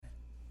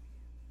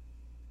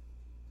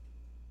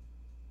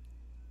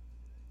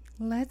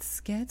Let's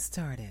get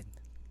started.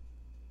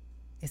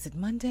 Is it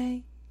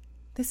Monday?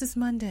 This is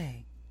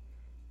Monday.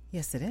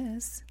 Yes, it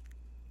is.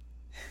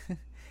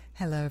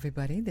 Hello,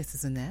 everybody. This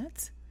is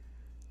Annette.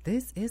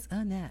 This is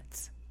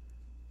Annette.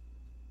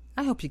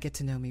 I hope you get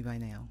to know me by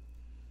now.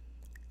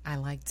 I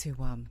like to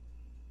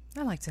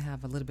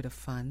have a little bit of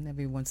fun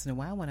every once in a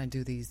while when I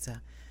do these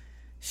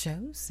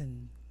shows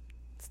and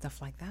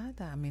stuff like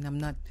that. I mean, I'm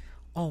not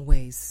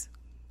always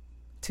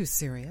too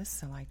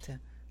serious. I like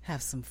to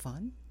have some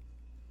fun.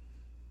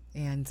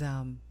 And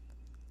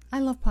I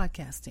love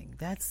podcasting.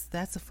 That's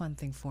a fun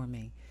thing for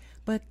me.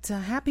 But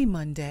happy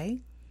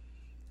Monday.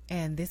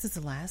 And this is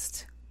the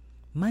last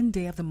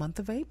Monday of the month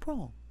of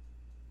April.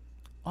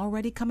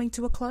 Already coming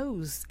to a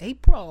close.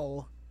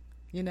 April.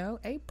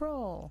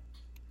 April.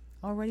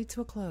 Already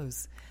to a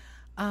close.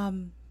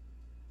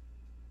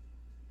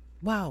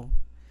 Wow.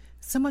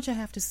 So much I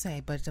have to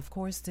say. But of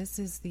course, this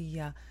is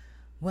the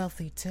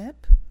wealthy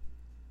tip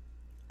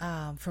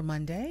for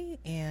Monday.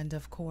 And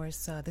of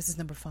course, this is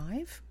number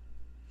 5.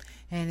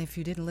 And if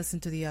you didn't listen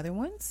to the other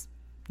ones,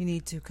 you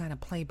need to kind of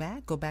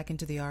go back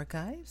into the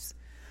archives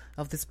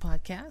of this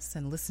podcast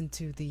and listen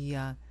to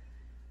the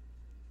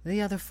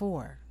other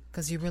 4,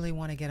 because you really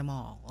want to get them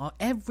all.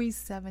 Every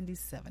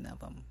 77 of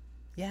them.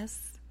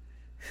 Yes.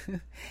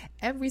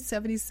 Every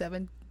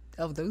 77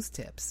 of those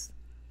tips.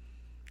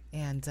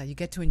 And you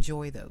get to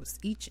enjoy those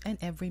each and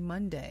every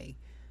Monday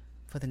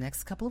for the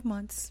next couple of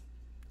months.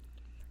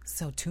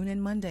 So tune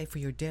in Monday for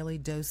your daily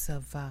dose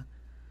of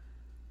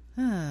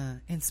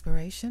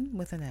inspiration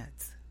with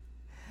Annette.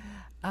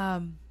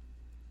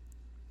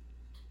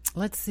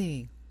 Let's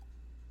see.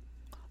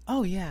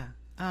 Oh, yeah.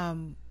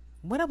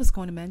 What I was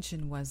going to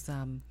mention was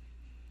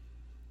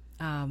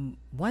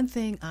one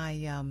thing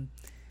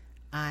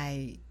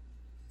I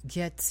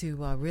get to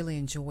really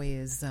enjoy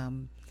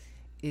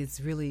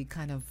is really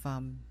kind of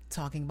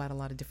talking about a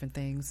lot of different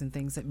things and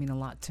things that mean a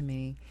lot to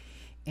me.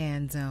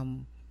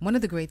 And one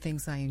of the great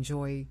things I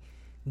enjoy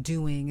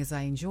doing is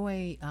I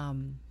enjoy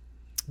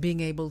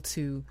being able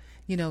to,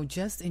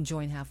 just enjoy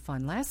and have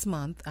fun. Last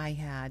month I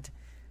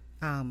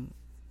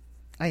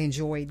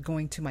enjoyed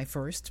going to my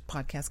first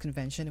podcast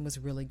convention. It was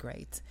really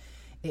great.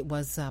 It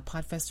was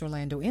Podfest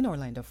Orlando in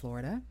Orlando,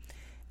 Florida.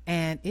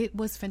 And it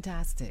was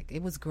fantastic.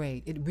 It was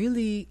great. It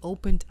really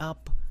opened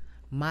up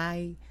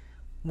my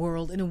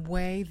world in a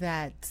way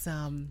that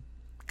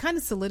kind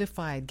of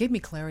solidified, gave me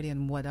clarity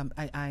on what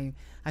I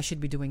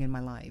should be doing in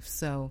my life.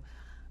 So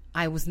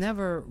I was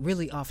never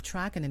really off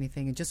track in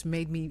anything. It just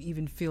made me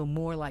even feel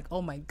more like,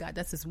 oh my God,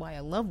 this is why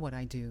I love what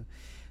I do.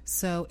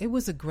 So it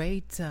was a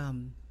great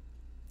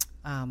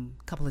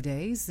couple of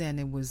days, and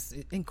it was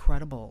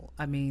incredible.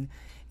 I mean,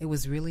 it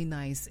was really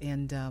nice,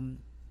 and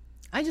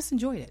I just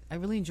enjoyed it. I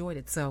really enjoyed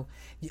it. So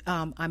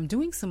I'm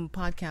doing some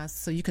podcasts,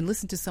 so you can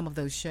listen to some of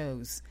those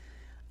shows.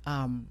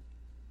 I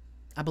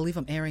believe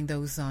I'm airing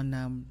those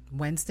on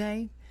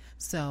Wednesday.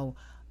 So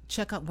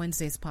check out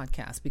Wednesday's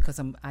podcast, because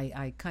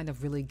I kind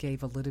of really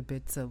gave a little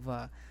bit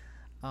of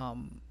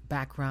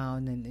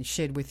background and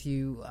shared with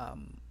you,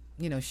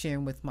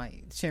 sharing with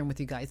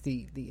you guys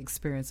the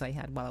experience I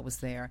had while I was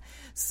there.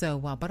 So,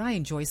 but I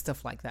enjoy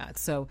stuff like that.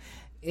 So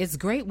it's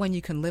great when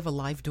you can live a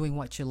life doing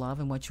what you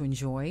love and what you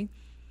enjoy,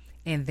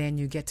 and then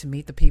you get to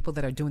meet the people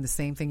that are doing the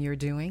same thing you're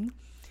doing.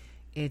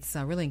 It's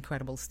really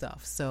incredible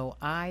stuff. So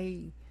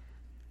I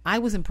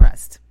was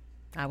impressed.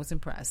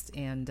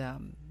 And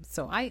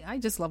so I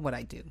just love what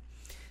I do.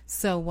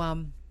 So,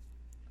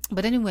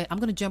 but anyway, I'm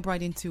going to jump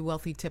right into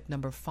wealthy tip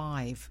number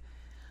 5.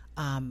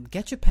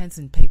 Get your pens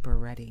and paper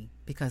ready,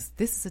 because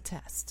this is a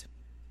test.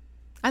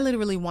 I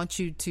literally want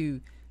you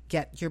to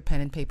get your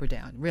pen and paper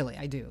down. Really,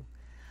 I do.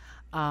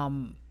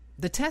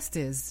 The test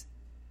is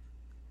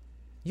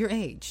your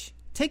age.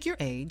 Take your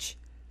age,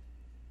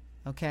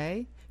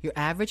 okay? Your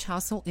average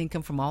household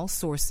income from all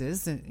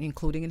sources,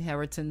 including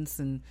inheritance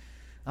and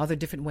other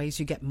different ways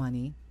you get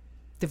money,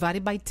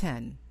 divided by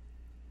 10.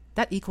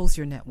 That equals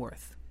your net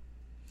worth.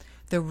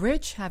 The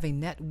rich have a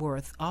net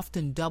worth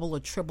often double or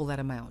triple that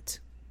amount.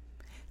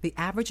 The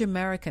average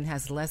American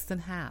has less than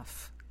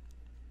half.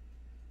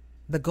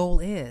 The goal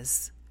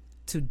is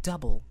to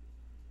double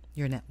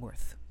your net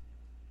worth.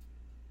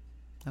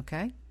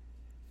 Okay?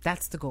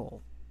 That's the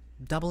goal.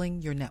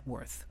 Doubling your net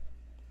worth.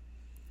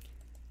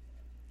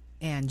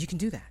 And you can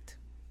do that.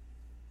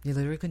 You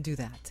literally can do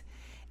that.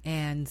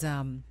 And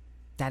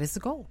that is the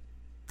goal.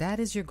 That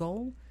is your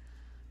goal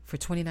for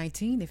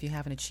 2019. If you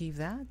haven't achieved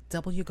that,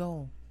 double your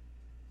goal.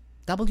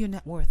 Double your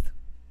net worth.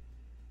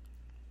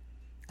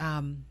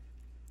 I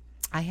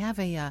have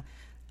a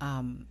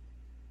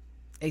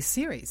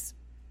series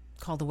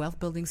called the Wealth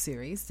Building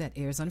Series that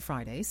airs on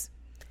Fridays.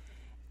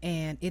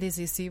 And it is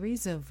a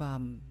series of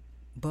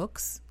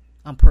books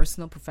on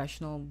personal,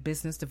 professional,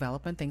 business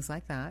development, things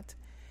like that.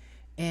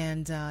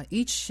 And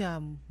each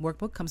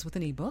workbook comes with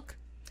an ebook.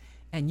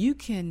 And you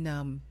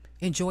can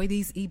enjoy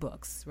these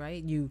ebooks,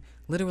 right? You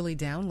literally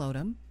download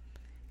them,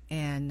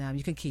 and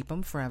you can keep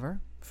them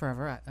forever.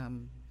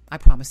 I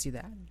promise you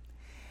that.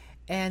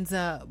 And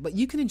but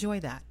you can enjoy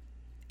that,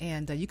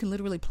 and you can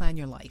literally plan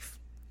your life.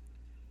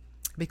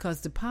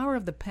 because the power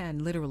of the pen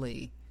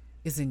literally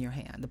is in your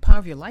hand. The power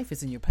of your life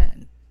is in your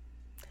pen.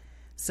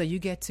 So you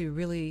get to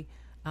really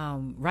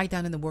write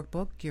down in the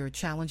workbook your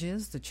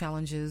challenges, the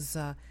challenges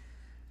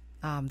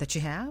that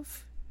you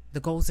have, the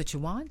goals that you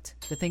want,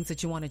 the things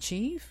that you want to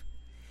achieve,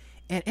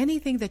 and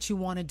anything that you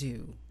want to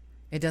do.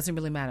 It doesn't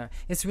really matter.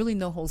 It's really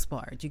no holds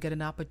barred. You get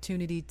an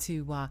opportunity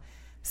to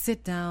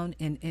sit down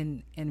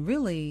and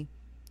really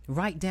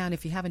write down,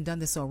 if you haven't done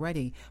this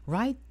already,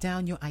 write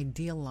down your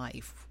ideal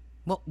life.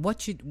 What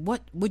would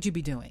you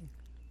be doing?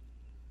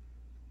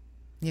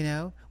 You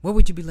know, where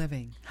would you be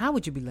living? How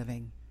would you be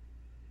living?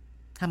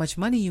 How much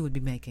money you would be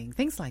making?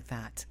 Things like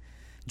that.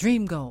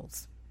 Dream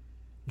goals,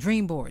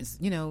 dream boards.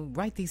 You know,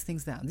 write these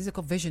things down. These are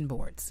called vision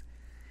boards.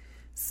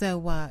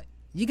 So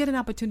you get an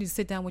opportunity to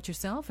sit down with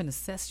yourself and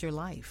assess your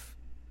life.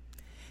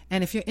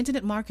 And if you're an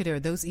internet marketer,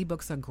 those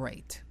ebooks are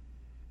great.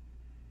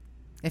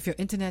 If you're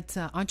an internet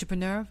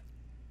entrepreneur,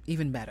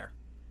 even better.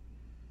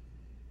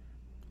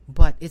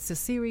 But it's a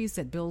series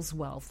that builds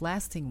wealth,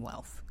 lasting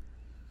wealth,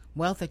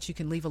 wealth that you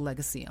can leave a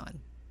legacy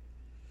on.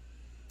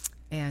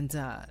 And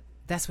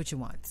that's what you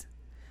want.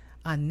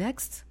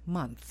 Next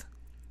month,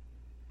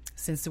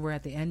 since we're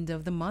at the end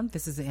of the month,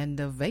 this is the end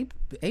of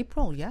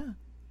April, yeah.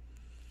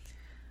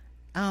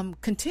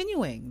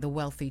 Continuing the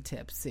Wealthy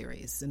Tips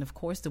series. And of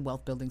course, the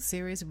Wealth Building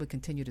series will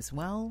continue as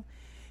well.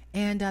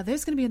 And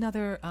there's going to be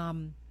another,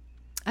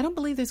 I don't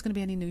believe there's going to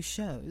be any new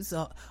shows,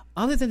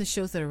 other than the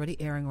shows that are already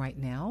airing right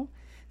now.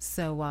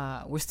 So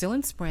we're still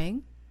in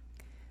spring.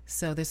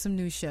 So there's some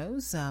new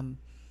shows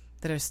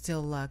that are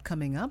still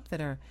coming up, that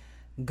are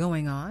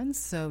going on.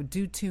 So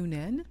do tune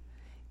in.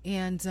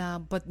 And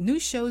but new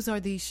shows are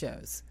these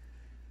shows.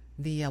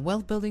 The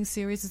Wealth Building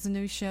series is a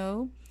new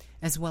show,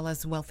 as well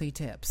as Wealthy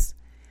Tips.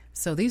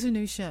 So these are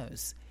new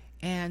shows.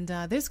 And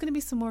there's going to be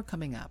some more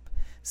coming up.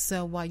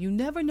 So you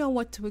never know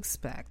what to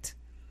expect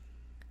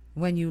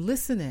when you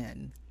listen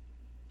in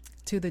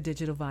to the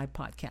Digital Vibe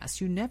podcast.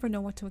 You never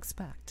know what to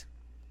expect,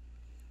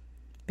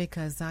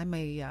 because I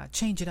may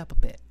change it up a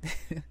bit.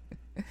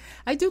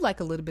 I do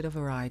like a little bit of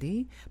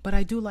variety, but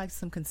I do like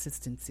some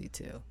consistency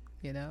too,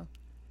 you know.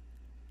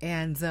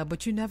 And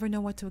but you never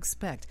know what to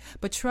expect.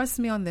 But trust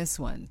me on this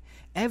one.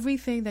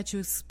 Everything that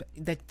you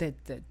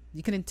that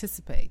you can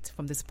anticipate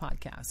from this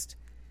podcast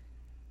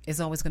is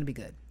always going to be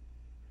good.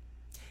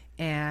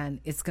 And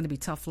it's going to be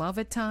tough love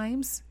at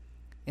times.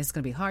 It's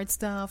going to be hard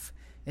stuff.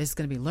 It's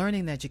going to be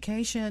learning, the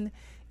education.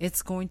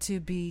 It's going to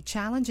be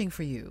challenging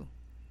for you.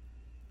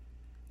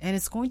 And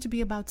it's going to be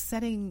about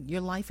setting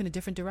your life in a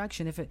different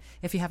direction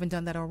if you haven't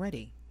done that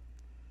already.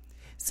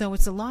 So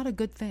it's a lot of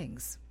good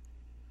things.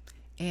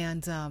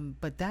 And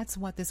but that's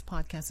what this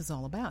podcast is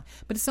all about.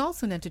 But it's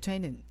also an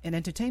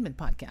entertainment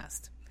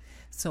podcast.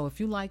 So if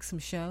you like some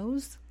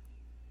shows,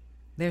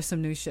 there's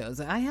some new shows.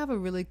 I have a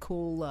really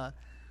cool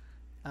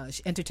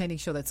entertaining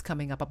show that's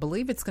coming up. I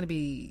believe it's going to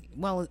be,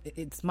 well,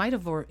 it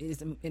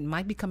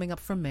might be coming up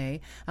for May.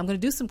 I'm going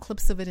to do some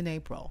clips of it in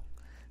April.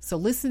 So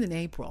listen in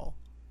April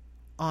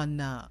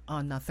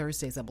on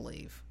Thursdays, I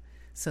believe.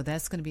 So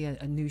that's going to be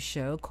a new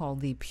show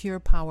called The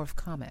Pure Power of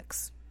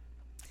Comics.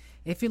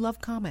 If you love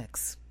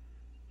comics,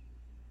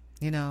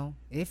 you know,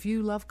 if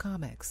you love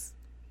comics.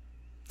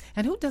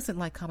 And who doesn't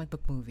like comic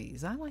book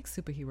movies? I like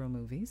superhero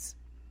movies.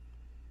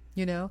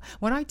 You know,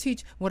 when I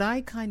teach, what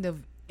I kind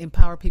of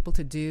empower people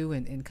to do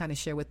and kind of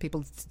share with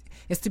people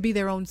is to be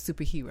their own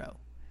superhero,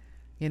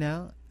 you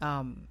know,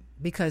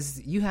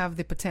 because you have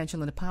the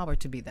potential and the power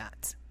to be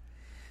that.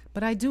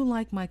 But I do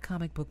like my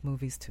comic book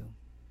movies too.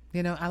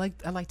 You know, I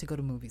like to go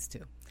to movies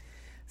too.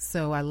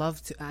 So I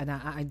love to, and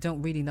I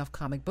don't read enough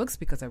comic books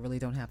because I really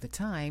don't have the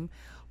time.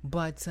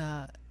 But,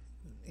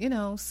 you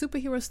know,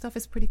 superhero stuff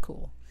is pretty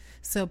cool.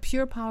 So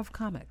Pure Power of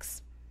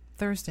Comics,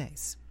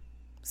 Thursdays.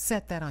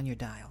 Set that on your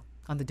dial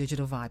on the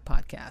Digital Vibe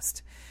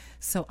podcast.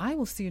 So I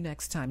will see you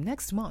next time,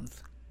 next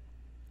month,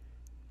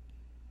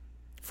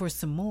 for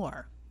some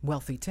more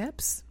wealthy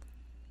tips.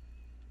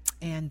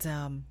 And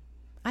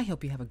I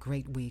hope you have a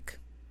great week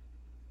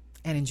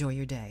and enjoy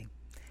your day.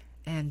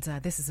 And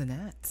this is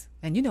Annette.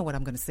 And you know what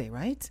I'm going to say,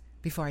 right?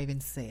 Before I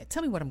even say it.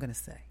 Tell me what I'm going to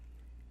say.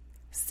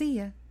 See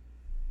ya.